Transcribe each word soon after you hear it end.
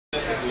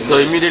So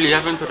immediately you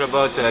haven't thought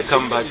about a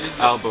comeback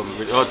album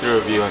with all three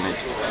of you on it?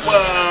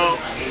 Well,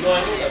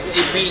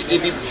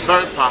 it'd be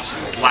very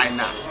possible. Why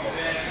not?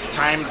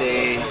 Time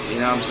Day, you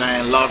know what I'm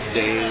saying? Love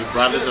Day.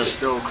 Brothers are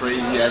still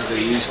crazy as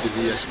they used to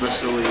be,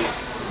 especially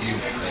you.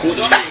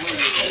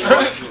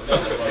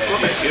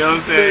 You know what I'm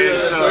saying?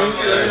 So,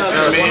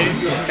 I mean,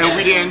 and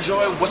we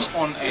enjoy what's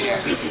on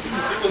air.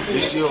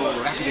 It's your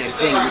rapid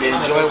thing. We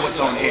enjoy what's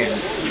on air.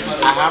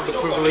 I have the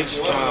privilege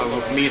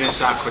of meeting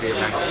Sarkodie.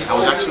 Like, I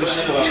was actually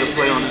supposed to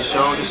play on the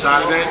show this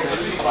Saturday,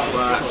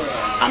 but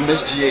I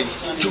missed GA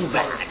too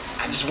bad.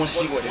 I just want to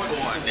see what they're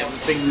doing,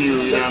 everything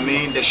new, you know what I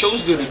mean? The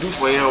shows that we do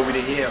for air over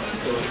here,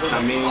 I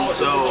mean,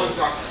 so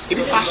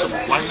it'd be possible,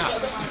 why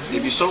not?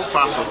 It'd be so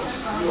possible.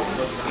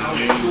 I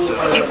mean, so.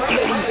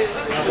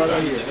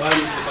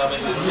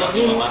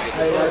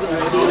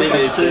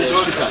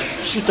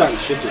 Shotan.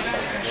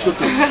 He's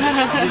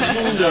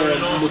been the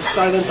most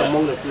silent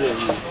among the two of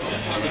you.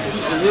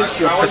 Is it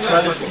your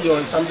personality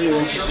or something you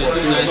want to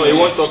portray? No, he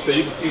won't talk to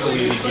you.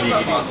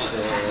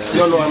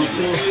 No, I'm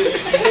saying.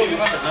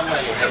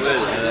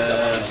 Well,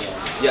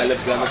 yeah, I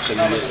left Ghana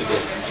 7 years ago.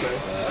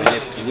 I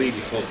left way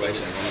before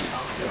Brighton.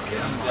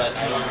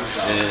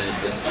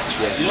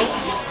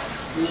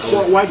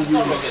 So why did you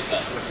leave?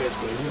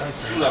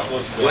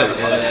 Well,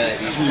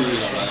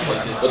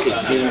 okay,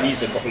 they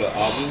released a couple of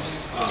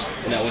albums,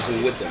 and I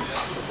wasn't with them.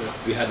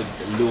 We had a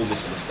low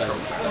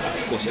misunderstanding.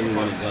 Of course,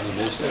 everyone in Ghana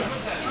knows that.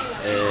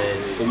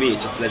 And for me,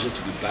 it's a pleasure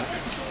to be back.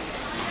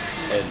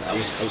 And I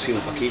was here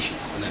on vacation,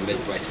 and I met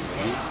Brighton.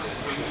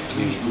 I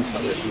mean,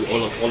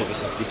 all of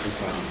us have different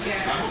parties.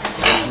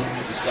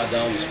 We sat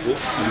down, we spoke,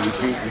 and we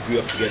grew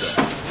up together.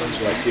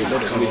 So I feel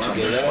that coming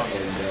together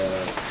and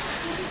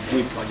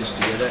doing projects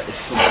together is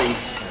something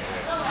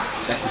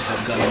that could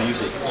help Ghana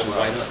music. So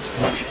why not?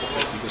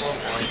 Because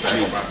I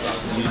mean,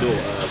 you know,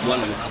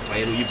 one of the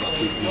Capayero, you back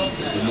with music,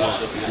 the more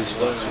it goes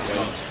far. So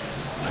why not?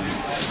 I mean,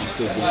 I'm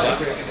still Buk Bak.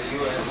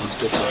 I'm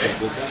still talking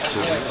Buk Bak. So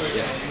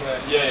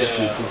yeah, just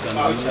to improve Ghana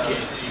music.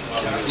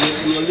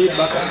 You laid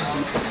back.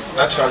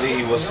 Actually,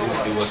 he was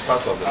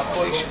part of the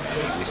foundation.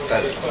 We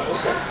started.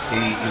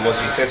 He was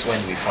with us when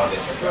we founded.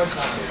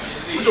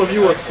 Which of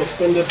you was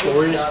suspended for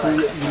wearing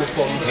school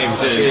uniform? Him.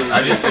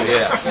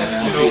 Yeah.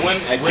 You know, when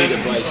you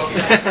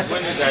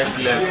guys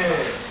left,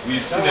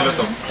 we've seen a lot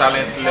of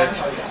talentless,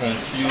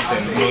 confused,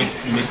 and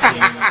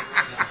noise-making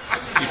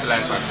people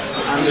like that.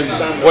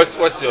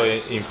 What's your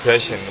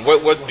impression?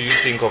 What do you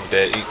think of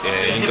the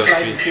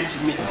industry?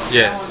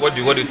 Yeah. What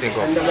do you think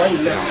of?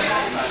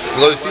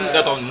 Because we've seen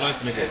that on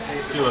noise makers.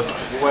 Seriously.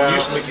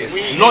 News makers.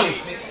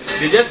 Noise.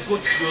 They just go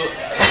to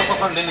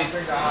and then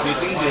they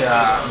think they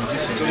are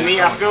musicians. To me,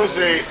 I feel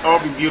they all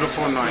be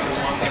beautiful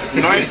noise.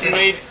 Noise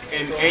made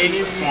in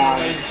any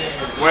form,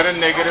 whether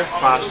negative,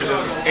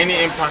 positive,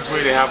 any impact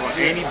where they have on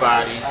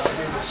anybody,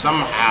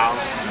 somehow,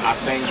 I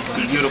think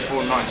be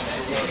beautiful noise.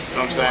 You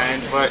know what I'm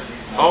saying? But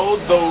all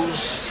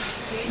those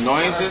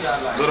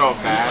noises, good or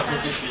bad,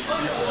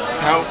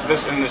 help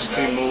this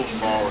industry move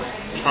forward.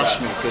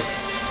 Trust me, because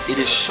it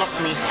has shocked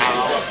me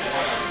how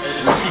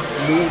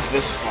we move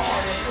this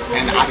far,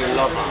 and I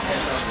love it.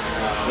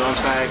 You know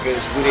what I'm saying?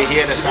 Because we didn't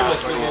hear the South,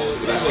 we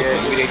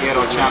didn't hear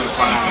the Channel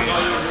Corners,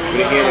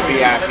 we didn't hear the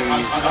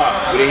VIPs,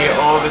 we didn't hear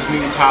all this new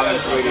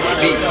talents where they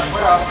be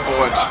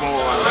for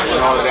explorers and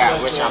all of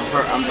that, which I'm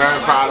very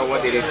proud of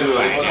what they do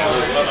right now.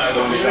 You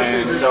know what I'm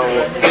saying? So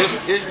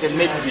this they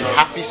make me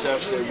happy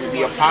self that we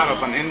be a part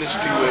of an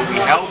industry where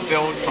we helped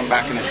build from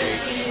back in the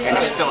day, and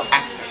it's still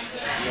active.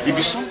 It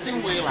be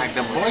something where like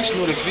the boys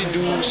know if we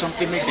do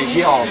something make they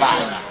hear all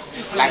that.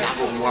 Like I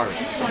don't worry.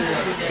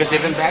 Because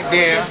even back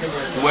there,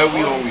 where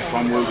we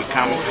from, where we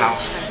come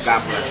house,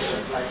 God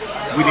bless.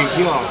 We didn't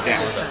hear of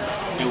them.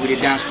 And we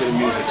did dance to the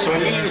music. So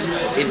it means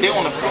if they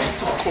on a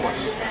positive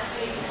course,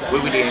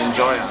 where we did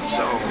enjoy them.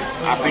 So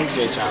I think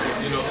so, Charlie.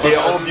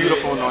 They're all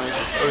beautiful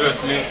noises.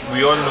 Obviously,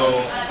 we all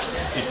know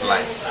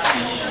hiplife.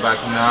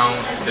 But now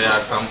there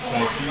are some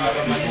confused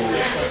people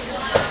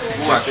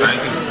who are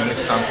trying to bring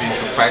something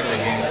to fight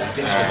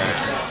against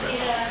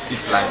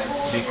hiplife.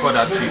 They call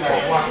that trip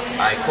hop.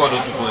 I call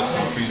those people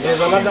confused. There's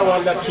another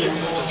one that came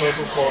which is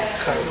also called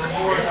Kank.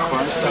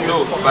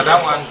 No, but that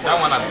one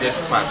has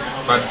just part.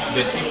 But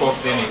the trip hop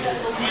thing is,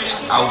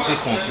 I would say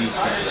confused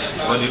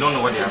people. But they don't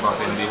know what they're about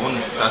and they want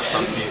to start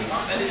something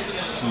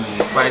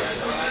to fight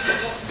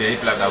the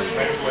hiplife that we do.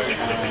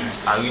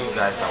 Are you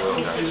guys aware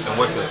of that? And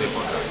what's your take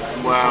on that?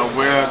 Well,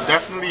 we're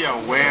definitely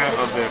aware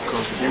of the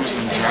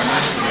confusing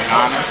journalists in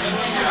Ghana,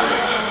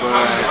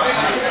 but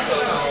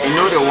you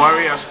know they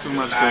worry us too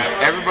much because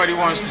everybody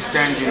wants to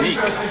stand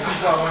unique. You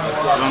know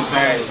what I'm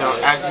saying? So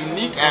as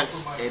unique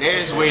as it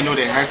is, we know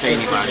they hurt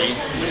anybody.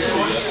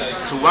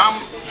 To one,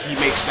 he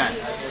makes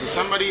sense. To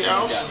somebody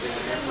else,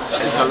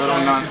 it's a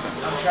little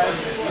nonsense.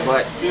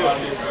 But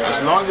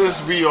as long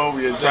as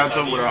we're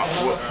entitled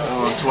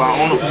to our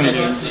own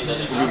opinions,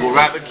 we would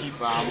rather keep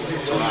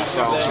to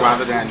ourselves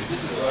rather than,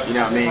 you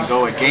know what I mean,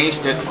 go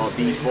against it or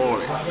be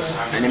for it.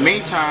 In the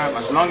meantime,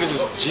 as long as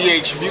it's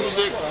GH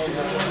music,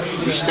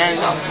 we stand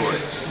up for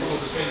it.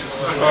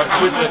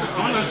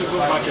 to go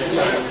back and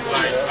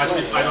like as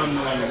if I don't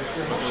know you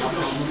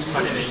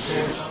at the age.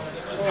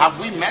 Have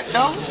we met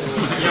though?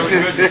 Yeah, we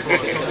met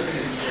before.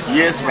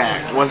 Years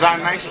back. Was I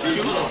nice to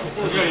you?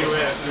 Yeah, you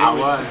were. I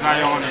was.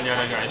 Zion and the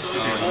other guys.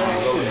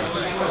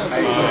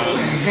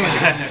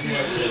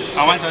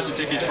 I want us to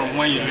take it from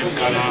when you left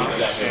Ghana,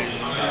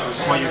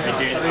 when you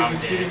began out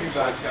there.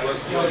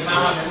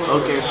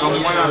 Okay, from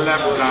when I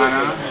left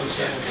Ghana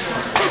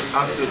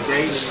up to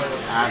date,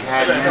 I've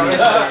had many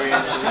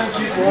experiences,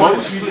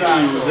 mostly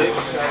music.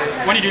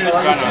 When did you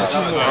leave Ghana?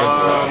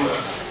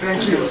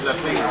 Thank you. I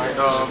think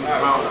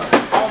about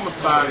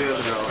almost 5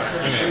 years ago.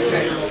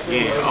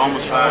 Yeah,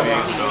 almost 5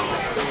 years ago.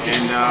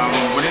 And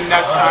within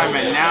that time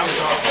and now,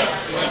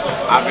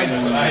 I've been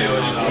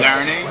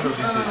learning,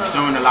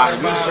 doing a lot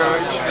of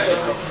research,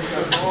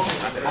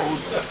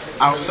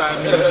 outside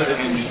music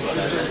and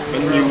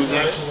in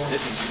music.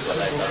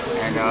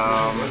 And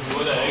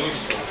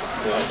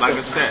like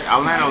I said, I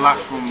learned a lot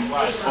from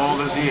all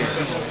these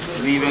years,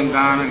 leaving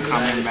Ghana and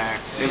coming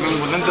back.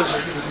 Even within this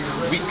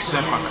weeks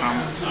if I come,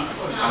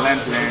 I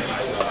learned plenty of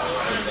things.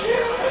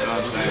 That's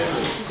what I'm saying.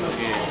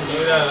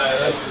 Yeah.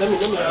 Let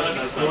me ask you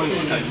one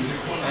thing.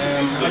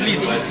 At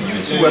least you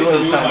two were not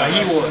in town, but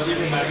he was.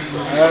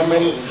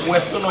 And we're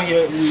still not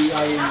here.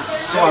 I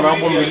saw an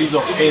album release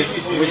of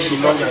his, which he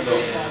launched at the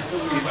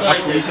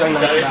Afro-Asian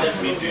nightclub.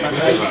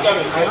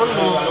 I don't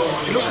know.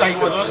 It looks like he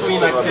was also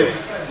inactive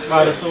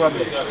by the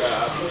Silverbird.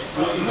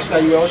 It looks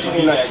like you were also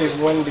inactive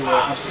when they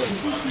were absent.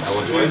 I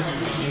was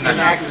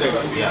inactive.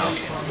 Yeah,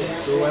 okay.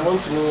 So I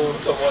want to know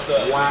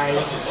why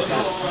that.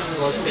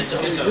 Because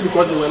is it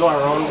because they were not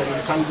around and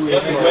you can't do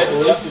anything on your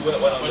own?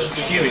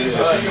 He released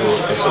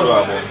a solo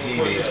album, he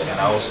did, and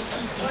I also.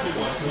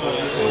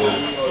 So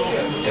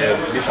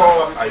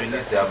before I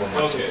released the album,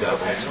 I took the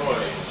album to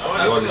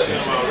they all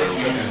listened to it and said,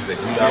 okay, this is a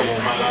good album.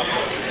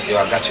 Yo,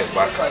 I got your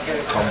back,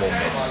 come home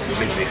and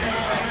release it.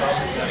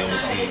 And then we'll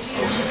see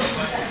what's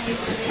next.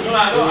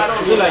 So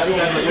is it like you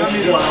guys are going to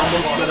do an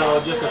album together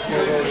or just a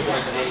single?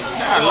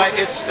 Yeah, like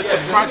it's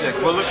a project.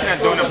 We're looking at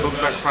doing a Buk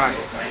Bak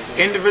project.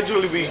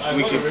 Individually,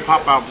 we can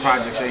pop out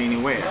projects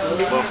anywhere,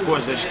 but of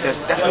course, there's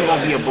definitely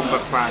going to be a Buk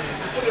Bak project.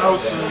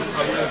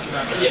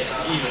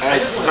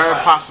 It's very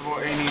possible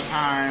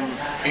anytime,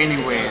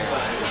 anywhere. You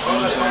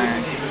know what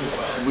I'm saying?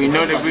 We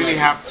know they really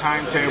have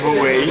timetable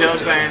where, you know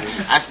what I'm saying?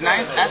 As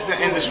nice as the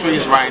industry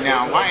is right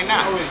now, why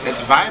not?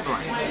 It's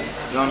vibrant. You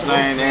know what I'm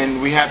saying?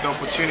 And we had the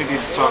opportunity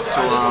to talk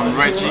to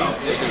Reggie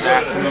just this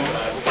afternoon,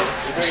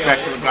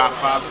 respect to the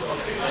Godfather.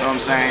 You know what I'm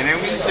saying? And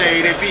we just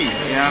say they be,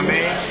 you know what I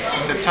mean?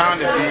 The town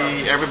to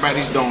be,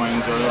 everybody's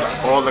doing good.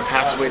 All the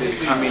cats where they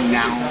come in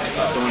now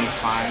are doing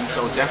fine.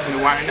 So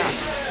definitely why not?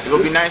 It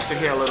would be nice to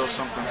hear a little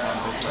something from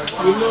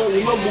Buk.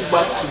 We know Buk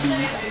Bak to be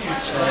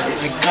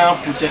a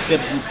Ghana protected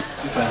group,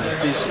 if I may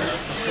say so.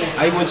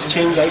 Are you going to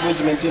change? Are you going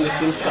to maintain the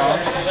same style?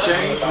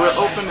 Change? We're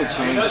open to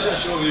change.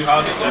 You know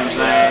what I'm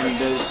saying?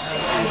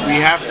 We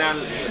have that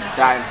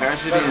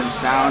diversity in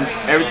sounds,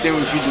 everything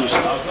we produce.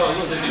 You know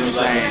what I'm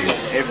saying?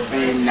 If it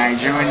be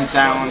Nigerian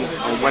sounds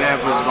or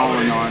whatever's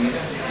going on,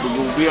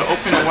 we are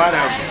open to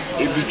whatever.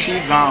 If we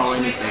treat Ghana or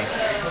anything.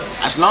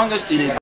 As long as it is